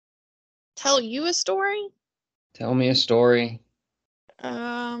Tell you a story? Tell me a story.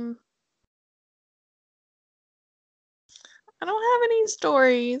 I don't have any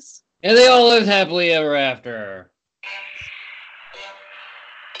stories. And they all lived happily ever after.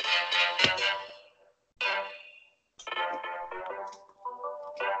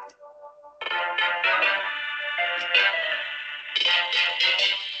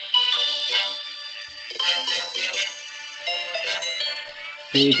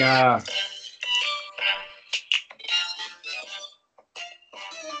 Pika.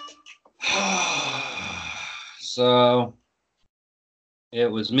 So,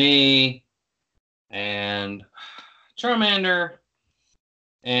 it was me and Charmander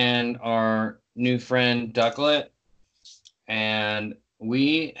and our new friend Ducklet, and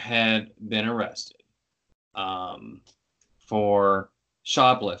we had been arrested for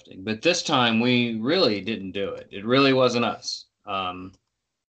shoplifting. But this time we really didn't do it. It really wasn't us.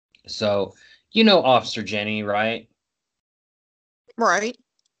 So, you know Officer Jenny, right? Right.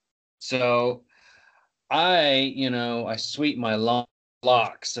 So I sweep my long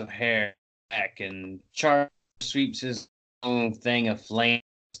locks of hair back, and Charlie sweeps his own thing of flames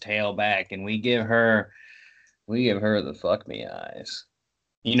tail back, and we give her the fuck me eyes.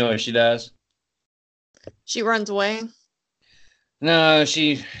 You know what she does? She runs away. No,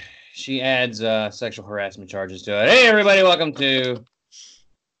 she adds sexual harassment charges to it. Hey everybody, welcome to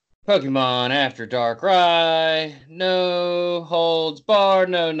Pokemon After Dark Rye. No holds barred,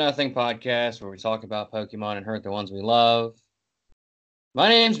 no nothing podcast where we talk about Pokemon and hurt the ones we love. My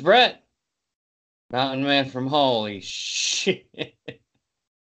name's Brett. Mountain Man from holy shit.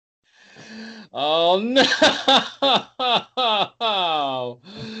 Oh no!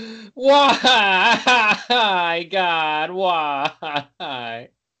 Why, God? Why?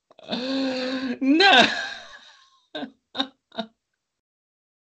 No!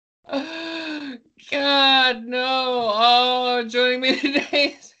 God, no! Oh, joining me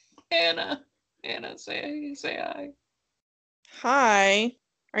today is Hannah. Hannah, say hi. Hi.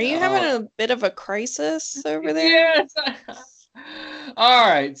 Are you having a bit of a crisis over there? Yes. All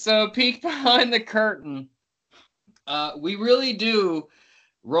right. So peek behind the curtain. We really do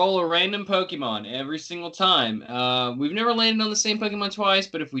roll a random Pokemon every single time. We've never landed on the same Pokemon twice,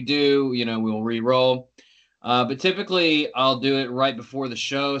 but if we do, we'll re-roll. But typically, I'll do it right before the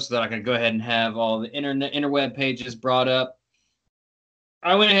show so that I can go ahead and have all the interweb pages brought up.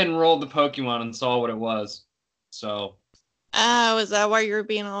 I went ahead and rolled the Pokemon and saw what it was. So. Oh, is that why you're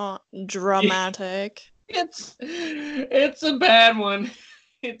being all dramatic? It's a bad one.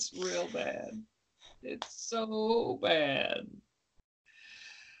 It's real bad. It's so bad.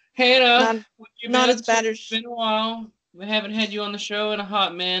 Hannah, what you been Not up as to? bad as It's been a while. We haven't had you on the show in a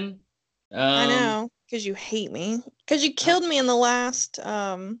hot minute. I know, because you hate me. Because you killed me in the last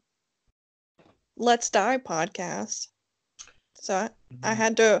Let's Die podcast. So I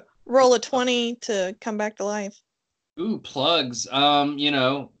had to roll a 20 to come back to life. Ooh, plugs.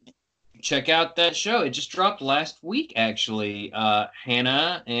 Check out that show. It just dropped last week, actually.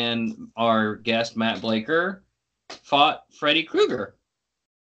 Hannah and our guest Matt Blaker fought Freddy Krueger.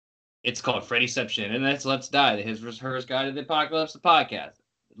 It's called Freddyception, and that's Let's Die, his hers guide to the apocalypse, the podcast.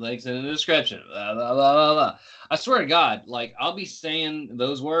 Links in the description. Blah, blah, blah, blah, blah. I swear to God, I'll be saying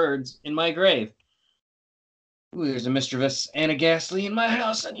those words in my grave. Ooh, there's a mischievous Anna Ghastly in my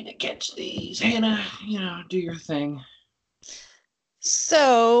house. I need to catch these. Hannah, do your thing.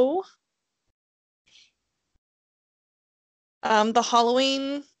 So, the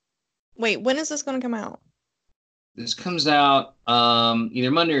Halloween. Wait, when is this going to come out? This comes out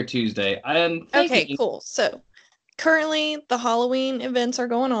either Monday or Tuesday. I'm thinking. Okay, cool. So, currently, the Halloween events are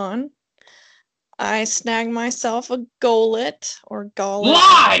going on. I snagged myself a Golett or Gollet.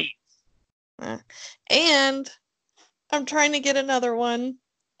 Lie! And I'm trying to get another one.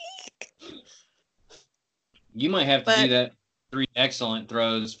 You might have to do that 3 excellent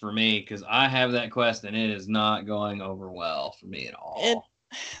throws for me, because I have that quest and it is not going over well for me at all.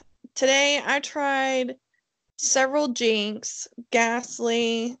 Today I tried several Jinx,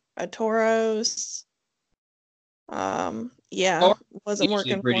 Ghastly, a Tauros. Wasn't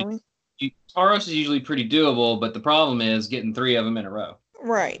working for me. Tauros is usually pretty doable, but the problem is getting 3 of them in a row.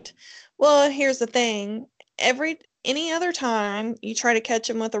 Right. Well, here's the thing. Any other time you try to catch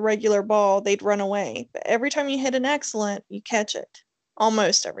them with a regular ball, they'd run away. But every time you hit an excellent, you catch it.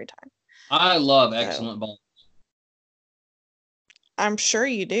 Almost every time. I love excellent balls. I'm sure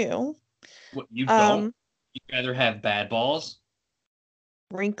you do. What, you don't? You'd rather have bad balls?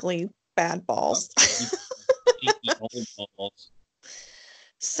 Wrinkly bad balls. Old balls.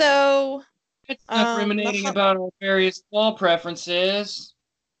 So, it's enough ruminating about our various ball preferences.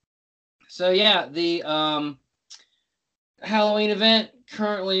 So yeah, the Halloween event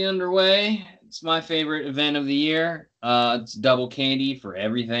currently underway. It's my favorite event of the year. It's double candy for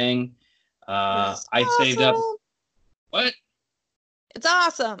everything. It's I saved up. awesome. What? It's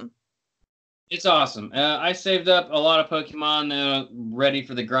awesome. It's awesome. I saved up a lot of Pokemon ready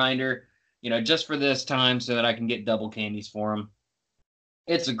for the grinder, just for this time so that I can get double candies for them.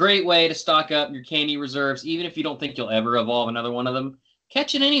 It's a great way to stock up your candy reserves, even if you don't think you'll ever evolve another one of them.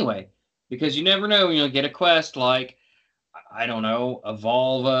 Catch it anyway, because you never know. Get a quest like, I don't know,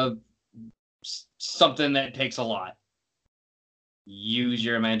 evolve something that takes a lot. Use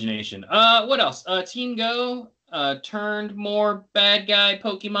your imagination. What else? Team Go turned more bad guy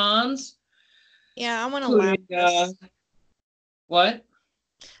Pokemons. Yeah, I want a Including, Lapras. what?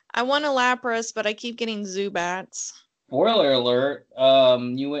 I want a Lapras, but I keep getting Zubats. Spoiler alert.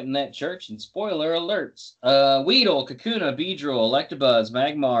 You went in that church and spoiler alerts. Weedle, Kakuna, Beedrill, Electabuzz,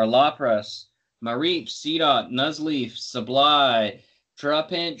 Magmar, Lapras, Mareep, Seedot, Nuzleaf, Sublime,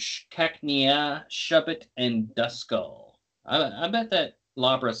 Trapinch, Cacnea, Shuppet, and Duskull. I bet that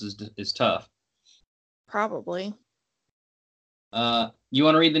Lapras is tough. Probably. You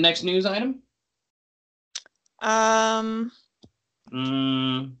want to read the next news item? Um,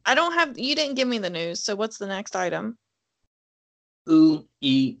 Mm, I don't have. You didn't give me the news, so what's the next item? ting,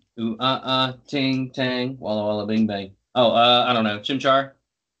 tang, walla walla, bing bang. Oh, I don't know. Chimchar?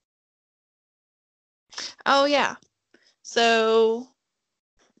 Oh yeah. So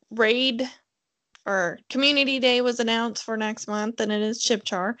raid or community day was announced for next month, and it is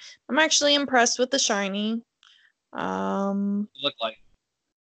Chipchar. I'm actually impressed with the shiny. Look like.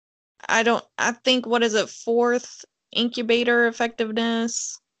 I think, what is it, fourth incubator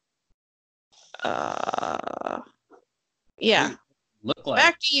effectiveness? Uh, yeah. Look like.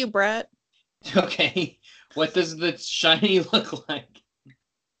 Back to you, Brett. Okay. What does the shiny look like?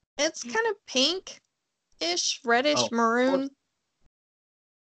 It's kind of pink-ish, reddish, Oh, maroon.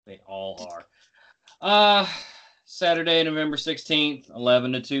 they all are. Saturday, November 16th,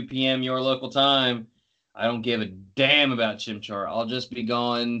 11 to 2 p.m. your local time. I don't give a damn about Chimchar. I'll just be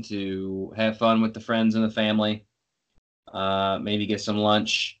going to have fun with the friends and the family. Maybe get some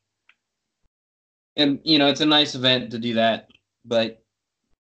lunch. And, it's a nice event to do that. But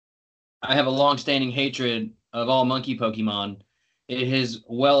I have a long-standing hatred of all monkey Pokemon. It is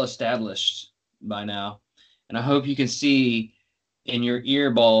well established by now. And I hope you can see in your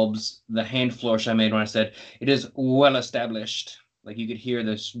ear bulbs the hand flourish I made when I said it is well established. Like you could hear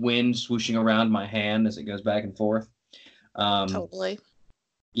the wind swooshing around my hand as it goes back and forth. Totally.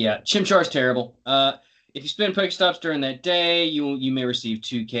 Yeah, Chimchar's terrible. If you spend Pokestops during that day, you may receive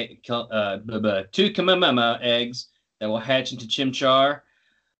two Kamamama eggs that will hatch into Chimchar.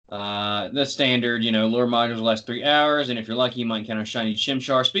 The standard, lure modules last 3 hours, and if you're lucky, you might encounter shiny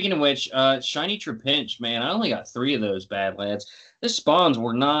Chimchar. Speaking of which, shiny Trapinch, man, I only got 3 of those bad lads. The spawns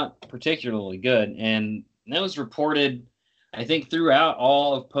were not particularly good, and that was reported, I think, throughout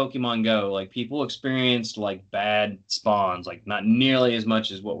all of Pokemon Go. Like, people experienced, like, bad spawns, like, not nearly as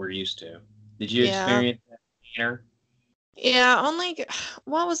much as what we're used to. Did you Yeah. experience that, Tanner? Yeah,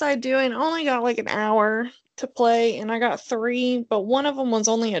 what was I doing? I only got like an hour to play, and I got 3, but one of them was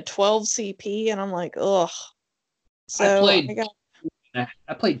only a 12 CP, and I'm like, ugh. I So I played got,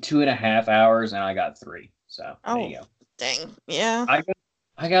 I played 2.5 hours, and I got 3. So, there oh, you go. dang. Yeah.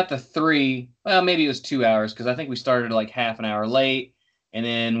 I got the 3. Well, maybe it was 2 hours because I think we started like half an hour late, and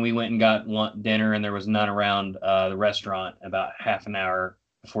then we went and got dinner, and there was none around the restaurant about half an hour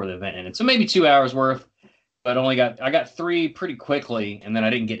before the event ended. So maybe 2 hours worth, but I got 3 pretty quickly, and then I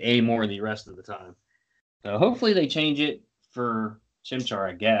didn't get any more the rest of the time. So hopefully they change it for Chimchar,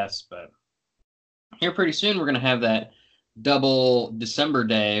 I guess. But here pretty soon we're gonna have that double December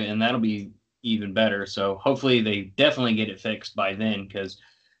day, and that'll be even better. So hopefully they definitely get it fixed by then because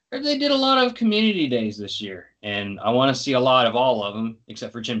they did a lot of community days this year, and I want to see a lot of all of them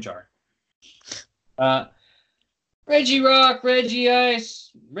except for Chimchar. Uh, Reggie Rock, Reggie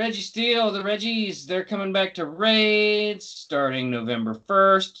Ice, Reggie Steel, the Reggies, they're coming back to raids starting November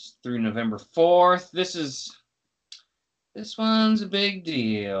 1st through November 4th. This one's a big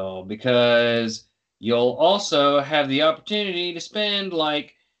deal because you'll also have the opportunity to spend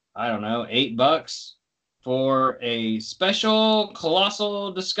like, I don't know, $8 for a special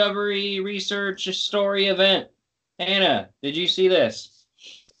colossal discovery research story event. Hannah, did you see this?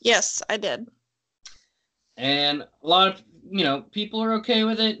 Yes, I did. And a lot of people are okay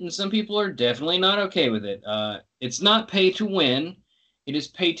with it, and some people are definitely not okay with it. It's not pay to win; it is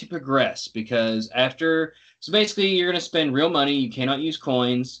pay to progress because so basically you're going to spend real money. You cannot use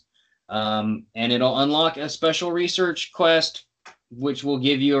coins, and it'll unlock a special research quest which will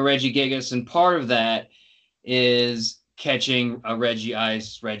give you a Regigigas, and part of that is catching a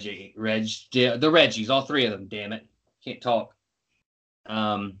Regice, the Reggies, all three of them. Damn it, can't talk.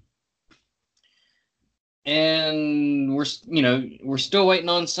 And we're still waiting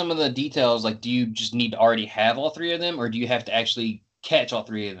on some of the details. Like, do you just need to already have all three of them, or do you have to actually catch all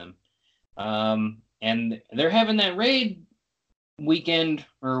three of them? And they're having that raid weekend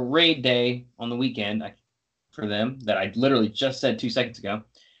or raid day on the weekend for them that I literally just said 2 seconds ago.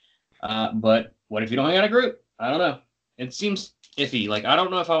 But what if you don't hang out a group? I don't know. It seems iffy. Like, I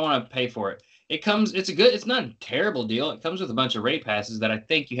don't know if I want to pay for it. It's not a terrible deal. It comes with a bunch of raid passes that I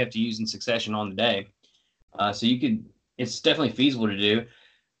think you have to use in succession on the day. So it's definitely feasible to do.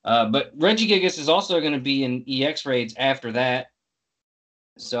 But Regigigas is also going to be in EX raids after that.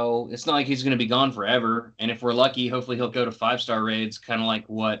 So it's not like he's going to be gone forever. And if we're lucky, hopefully he'll go to 5-star raids, kind of like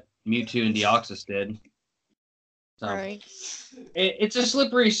what Mewtwo and Deoxys did. So Right. it's a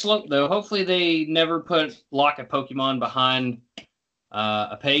slippery slope, though. Hopefully they never lock a Pokemon behind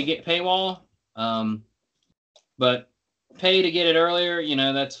a paywall. But pay to get it earlier,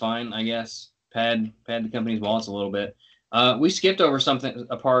 that's fine, I guess. Pad the company's wallets a little bit. We skipped over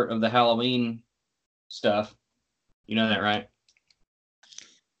a part of the Halloween stuff. You know that, right?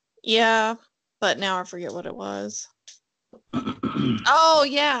 Yeah, but now I forget what it was. Oh,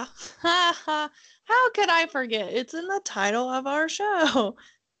 yeah. How could I forget? It's in the title of our show.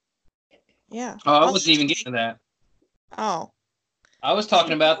 Yeah. Oh, I wasn't even getting to that. Oh. I was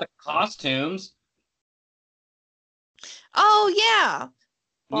talking about the costumes. Oh, yeah.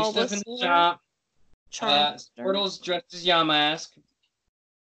 New stuff in the shop. Squirtle's dressed as Yamask.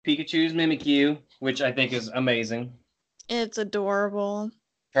 Pikachu's Mimikyu, which I think is amazing. It's adorable.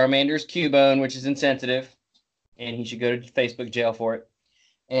 Charmander's Cubone, which is insensitive, and he should go to Facebook jail for it.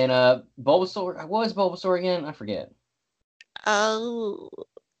 And Bulbasaur, what was Bulbasaur again? I forget. Oh.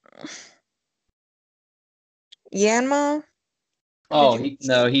 Yanma? Oh, he's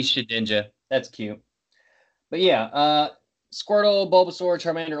Shedinja. That's cute. But yeah, Squirtle, Bulbasaur,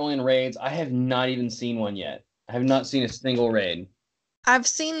 Charmander only in raids. I have not even seen one yet. I have not seen a single raid. I've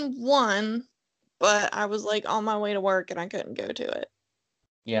seen one, but I was like on my way to work and I couldn't go to it.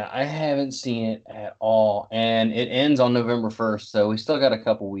 Yeah, I haven't seen it at all. And it ends on November 1st, so we still got a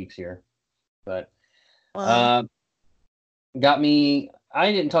couple weeks here. But I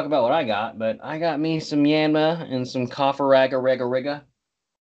didn't talk about what I got, but I got me some Yanma and some Cofferagga Rega Riga.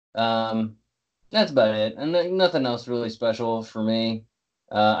 That's about it. And nothing else really special for me.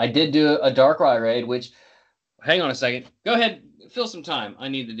 I did do a Darkrai raid, which, hang on a second. Go ahead, fill some time. I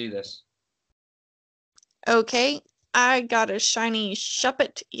need to do this. Okay. I got a shiny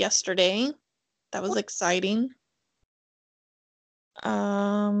Shuppet yesterday. That was exciting.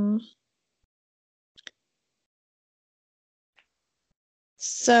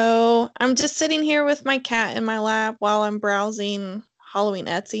 So I'm just sitting here with my cat in my lap while I'm browsing Halloween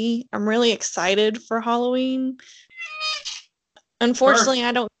Etsy. I'm really excited for Halloween. Unfortunately,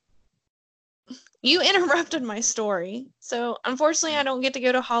 You interrupted my story. So unfortunately, I don't get to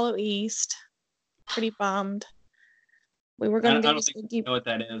go to Hollow East. Pretty bummed. We were going to go I don't think you know what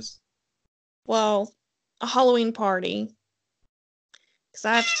that is. Well, a Halloween party. Because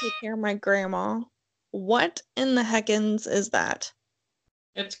I have to take care of my grandma. What in the heckins is that?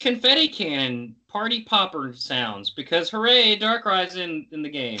 It's confetti cannon party popper sounds because hooray, Darkrai's in the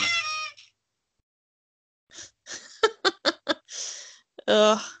game.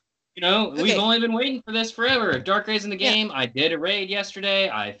 Ugh. We've only been waiting for this forever. Darkrai's in the game. Yeah. I did a raid yesterday.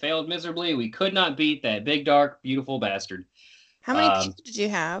 I failed miserably. We could not beat that big, dark, beautiful bastard. How many people did you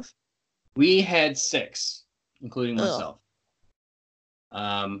have? We had 6, including myself.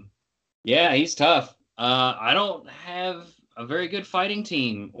 Yeah, he's tough. I don't have a very good fighting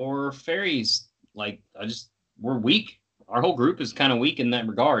team or fairies. Like, we're weak. Our whole group is kind of weak in that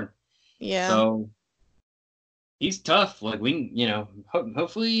regard. Yeah. So he's tough. Like,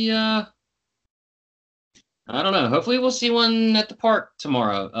 hopefully, I don't know. Hopefully we'll see one at the park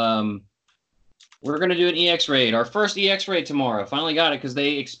tomorrow. We're going to do an EX raid. Our first EX raid tomorrow. Finally got it because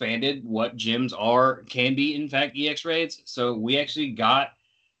they expanded what gyms can be, in fact, EX raids. So we actually got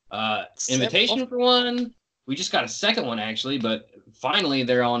invitation for one. We just got a second one, actually, but finally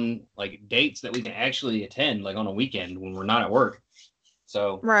they're on, like, dates that we can actually attend, like, on a weekend when we're not at work.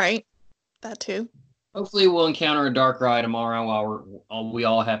 So right. That too. Hopefully we'll encounter a Darkrai tomorrow while we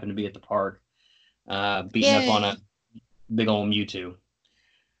all happen to be at the park, beating up on a big old Mewtwo.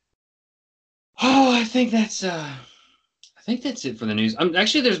 Oh, I think that's it for the news.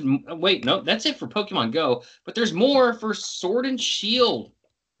 Actually, that's it for Pokemon Go, but there's more for Sword and Shield.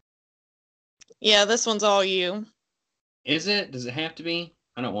 Yeah, this one's all you. Is it? Does it have to be?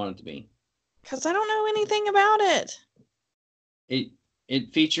 I don't want it to be. Because I don't know anything about it. It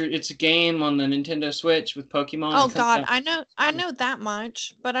it's a game on the Nintendo Switch with Pokemon. Oh It comes God, out. I know that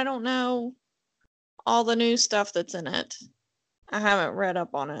much, but I don't know all the new stuff that's in it. I haven't read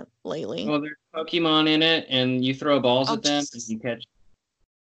up on it lately. Well, there's Pokemon in it, and you throw balls Oh at them and Jesus. you catch.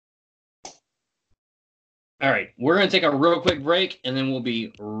 All right, we're gonna take a real quick break, and then we'll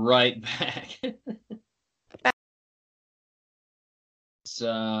be right back. It's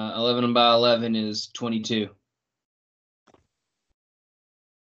 11 by 11 is 22.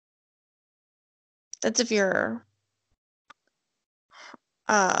 That's if you're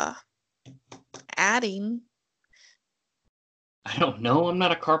uh adding. I don't know. I'm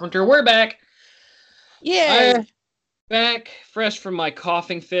not a carpenter. We're back. I Yay. back fresh from my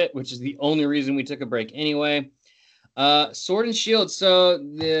coughing fit, which is the only reason we took a break anyway. Sword and Shield. So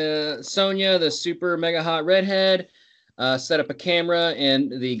the Sonya, the super mega hot redhead, set up a camera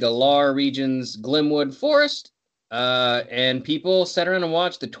in the Galar region's Glimwood Forest, and people sat around and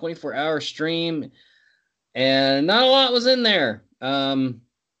watched the 24-hour stream, and not a lot was in there.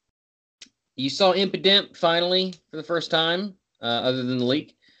 You saw Impidimp finally for the first time, other than the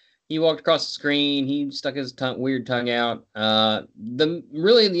leak. He walked across the screen. He stuck his weird tongue out. The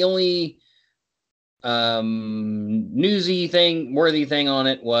only newsy thing, worthy thing on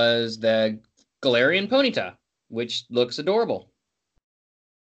it was the Galarian Ponyta, which looks adorable.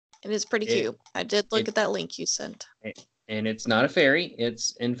 It is pretty It cute. I did look it, at that link you sent. and it's not a fairy.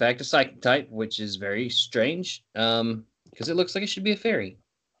 It's in fact a psychic type, which is very strange. Because it looks like it should be a fairy,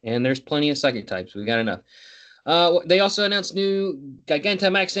 and there's plenty of psychic types. We got enough. They also announced new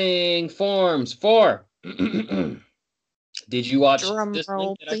Gigantamaxing forms for. Did you watch Drum this link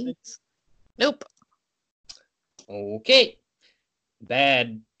roll, that I sent? please. Nope. Okay.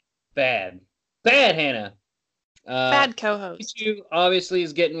 Bad, bad, bad, Hannah. Bad co-host. Pikachu obviously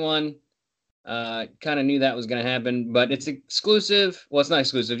is getting one. Kind of knew that was going to happen, but it's exclusive. Well, it's not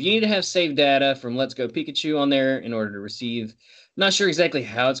exclusive. You need to have saved data from Let's Go Pikachu on there in order to receive. Not sure exactly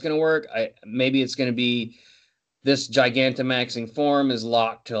how it's going to work. Maybe it's going to be this Gigantamaxing form is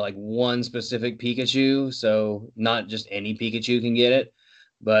locked to like one specific Pikachu, so not just any Pikachu can get it.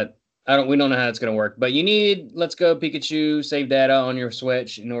 But we don't know how it's going to work. But you need Let's Go Pikachu save data on your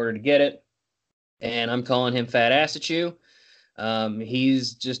Switch in order to get it. And I'm calling him Fat Asachu.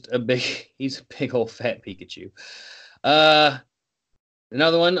 He's just he's a big old fat Pikachu. Uh,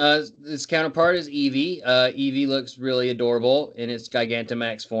 Another one, its counterpart is Eevee. Eevee looks really adorable in its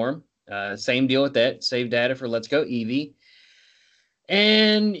Gigantamax form. Same deal with that. Save data for Let's Go Eevee.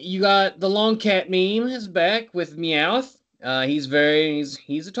 And you got the long cat meme is back with Meowth.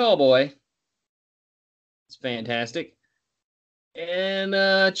 He's a tall boy. It's fantastic. And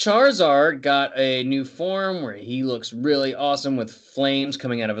Charizard got a new form where he looks really awesome with flames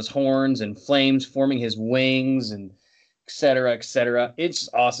coming out of his horns and flames forming his wings and et cetera, et cetera. It's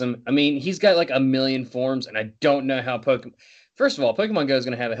awesome. I mean, he's got like a million forms, and I don't know how Pokemon. First of all, Pokemon Go is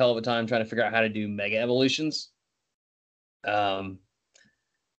going to have a hell of a time trying to figure out how to do mega evolutions. Um,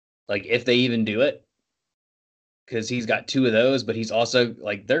 like if they even do it, because he's got two of those, but he's also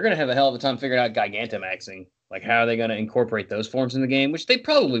like they're going to have a hell of a time figuring out Gigantamaxing. Like, how are they going to incorporate those forms in the game? Which they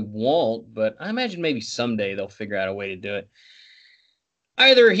probably won't, but I imagine maybe someday they'll figure out a way to do it.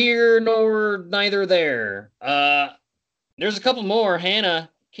 Either here nor neither there. There's a couple more. Hannah,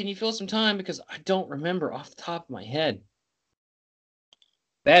 can you fill some time? Because I don't remember off the top of my head.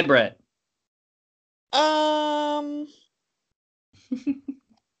 Bad Brett. I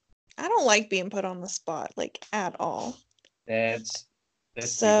don't like being put on the spot, like, at all. That's the reason,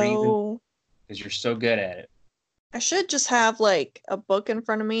 So because you're so good at it. I should just have like a book in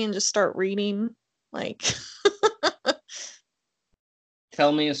front of me and just start reading. Like,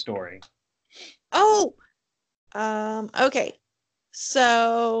 Tell me a story. oh, okay.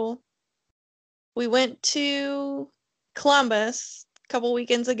 So we went to Columbus a couple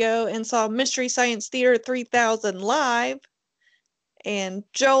weekends ago and saw Mystery Science Theater 3000 live. And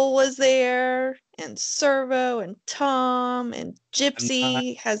Joel was there, and Servo, and Tom, and I'm not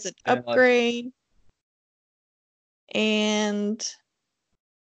Gypsy has an jealous. upgrade. And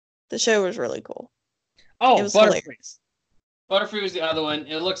the show was really cool. It Oh, was Butterfree. hilarious. Butterfree was the other one.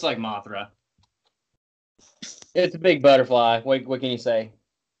 It looks like Mothra. It's a big butterfly. What can you say?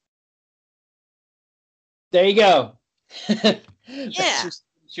 There you go. Yeah.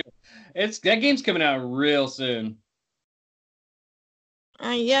 It's that game's coming out real soon.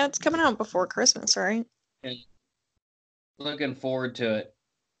 Yeah, it's coming out before Christmas, right? And looking forward to it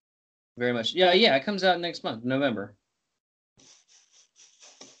very much. Yeah, it comes out next month, November.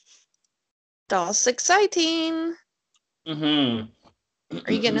 That's exciting. Mm-hmm.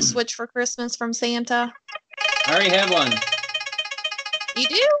 Are you getting a Switch for Christmas from Santa? I already have one. You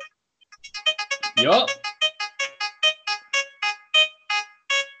do? Yup.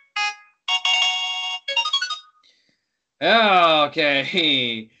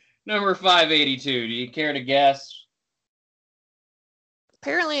 Okay. Number 582. Do you care to guess?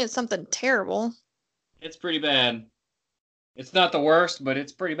 Apparently it's something terrible. It's pretty bad. It's not the worst, but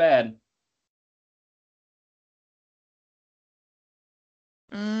it's pretty bad.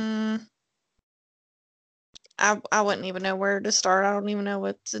 Mm, I wouldn't even know where to start. I don't even know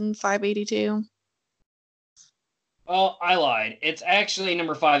what's in 582. Well, I lied. It's actually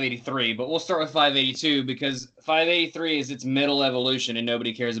number 583, but we'll start with 582 because 583 is its middle evolution and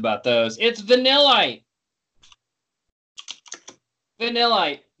nobody cares about those. It's Vanillite!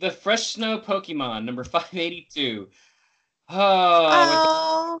 Vanillite, the fresh snow Pokemon, number 582. Oh, with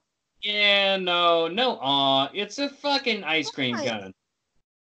Oh, yeah, no, it's a fucking ice cream why? cone.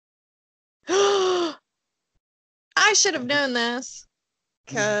 I should have known this.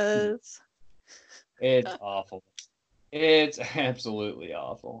 Because It's awful. It's absolutely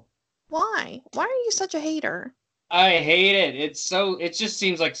awful. why? Why are you such a hater? I hate it. It just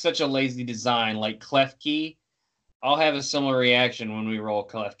seems like such a lazy design, like Klefki. I'll have a similar reaction when we roll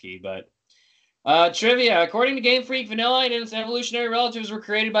Klefki, but trivia. According to Game Freak, Vanillite and its evolutionary relatives were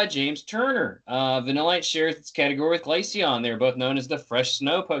created by James Turner. Vanillite shares its category with Glaceon. They are both known as the fresh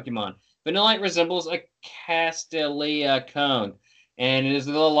snow Pokemon. Vanillite resembles a Castelia cone, and it is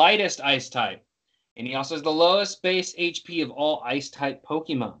the lightest ice type. And he also has the lowest base HP of all ice type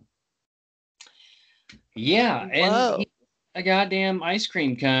Pokemon. Yeah, and Whoa. he's a goddamn ice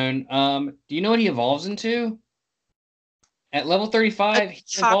cream cone. Do you know what he evolves into? At level A 35, he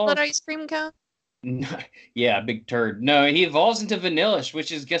chocolate evolves. ice cream cone? Yeah, big turd. No, he evolves into Vanillish,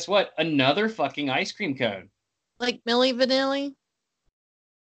 which is, guess what? Another fucking ice cream cone. Like Milli Vanilli?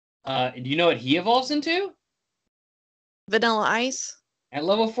 Do you know what he evolves into? Vanilla ice? At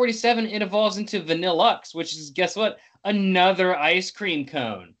level 47, it evolves into Vanillux, which is, guess what? Another ice cream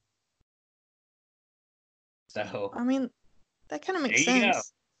cone. So, I mean, that kind of there makes you go.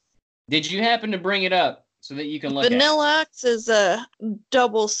 sense. Did you happen to bring it up so that you can look at Vanilla X is a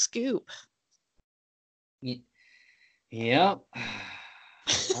double scoop. it? Yep.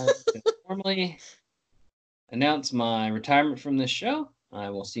 I formally announce my retirement from this show. I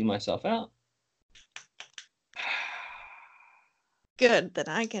will see myself out. Good, then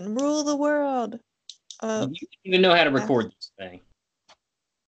I can rule the world. You don't even know how to record this thing.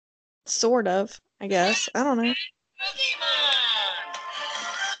 Sort of, I guess. I don't know.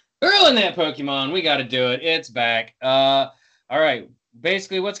 Ruin that Pokemon. We got to do it. It's back. All right.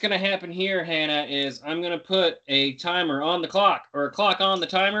 Basically, what's going to happen here, Hannah, is I'm going to put a timer on the clock or a clock on the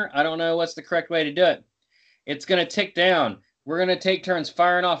timer. I don't know what's the correct way to do it. It's going to tick down. We're going to take turns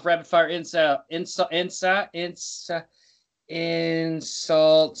firing off rapid fire insults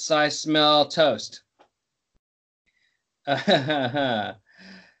I smell toast. Are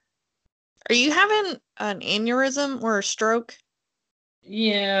you having an aneurysm or a stroke?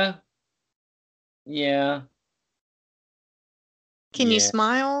 Yeah. Yeah. Can you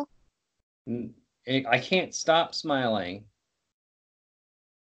smile? I can't stop smiling.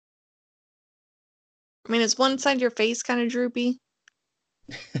 I mean, is one side of your face kind of droopy?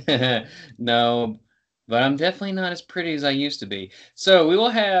 No, but I'm definitely not as pretty as I used to be. So we will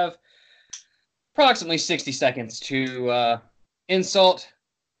have approximately 60 seconds to insult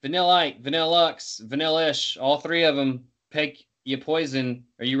Vanillite, Vanillux, Vanillish, all three of them. Pick you poison.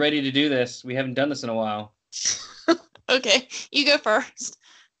 Are you ready to do this? We haven't done this in a while. Okay, you go first.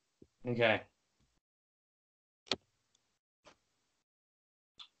 Okay.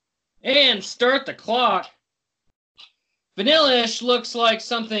 And start the clock. Vanillish looks like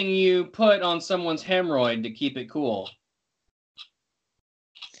something you put on someone's hemorrhoid to keep it cool.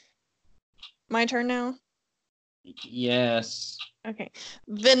 My turn now? Yes. Okay.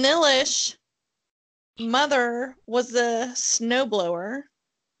 Vanillish mother was a snowblower.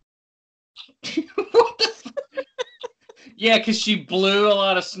 What the Yeah, because she blew a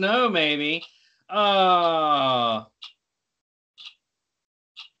lot of snow, maybe. Oh.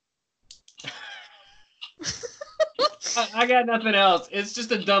 I got nothing else. It's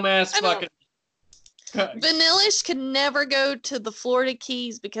just a dumbass fucking. Vanillish could never go to the Florida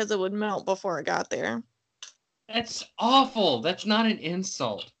Keys because it would melt before it got there. That's awful. That's not an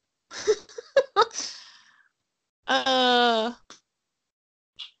insult.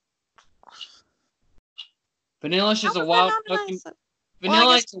 Vanillish is a wild Pokemon.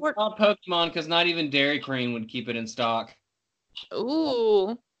 Vanillite's a wild Pokemon because not even Dairy Queen would keep it in stock.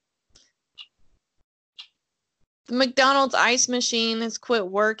 Ooh. The McDonald's ice machine has quit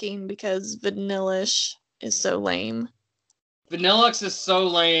working because Vanillish is so lame. Vanillux is so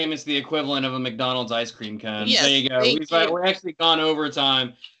lame. It's the equivalent of a McDonald's ice cream cone. Yes, There you go. thank you. We're actually gone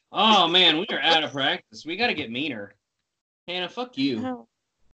overtime. Oh man, we are out of practice. We got to get meaner. Hannah, fuck you. Oh,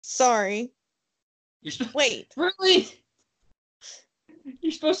 sorry. Wait. Really?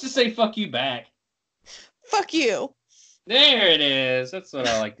 You're supposed to say fuck you back. Fuck you. There it is. That's what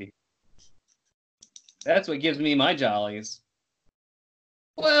I like to hear. That's what gives me my jollies.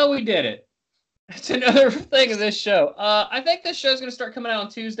 Well, we did it. That's another thing of this show. I think this show's going to start coming out on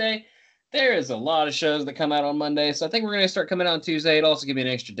Tuesday. There is a lot of shows that come out on Monday, so I think we're going to start coming out on Tuesday. It'll also give me an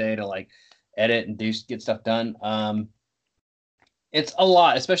extra day to like edit and get stuff done. It's a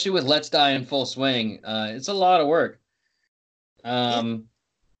lot, especially with Let's Die in full swing. It's a lot of work. That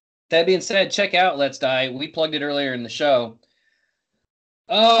being said, check out Let's Die. We plugged it earlier in the show.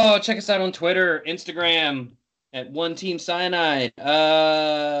 Oh, check us out on Twitter, Instagram at One Team Cyanide.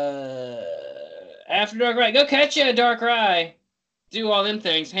 After Dark Rye, go catch ya, Dark Rye. Do all them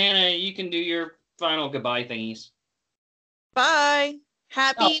things. Hannah, you can do your final goodbye thingies. Bye.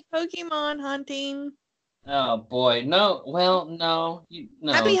 Happy Pokemon hunting. Oh boy, no. Well, no.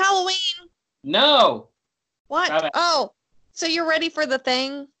 No. Happy Halloween. No. What? Oh, so you're ready for the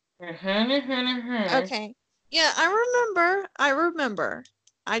thing? Okay. Okay. Yeah, I remember.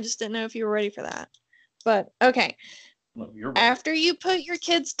 I just didn't know if you were ready for that. But okay. Well, after you put your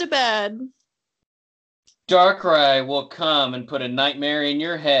kids to bed, Darkrai will come and put a nightmare in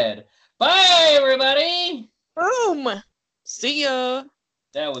your head. Bye, everybody. Boom. See ya.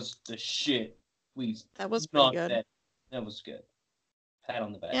 That was the shit. That was pretty good. That was good. Pat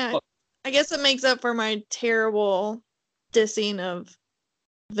on the back. Yeah, I guess it makes up for my terrible dissing of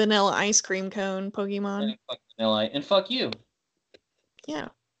vanilla ice cream cone Pokemon. And fuck Vanilla, and fuck you. Yeah.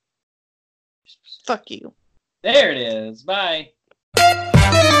 Fuck you. There it is. Bye.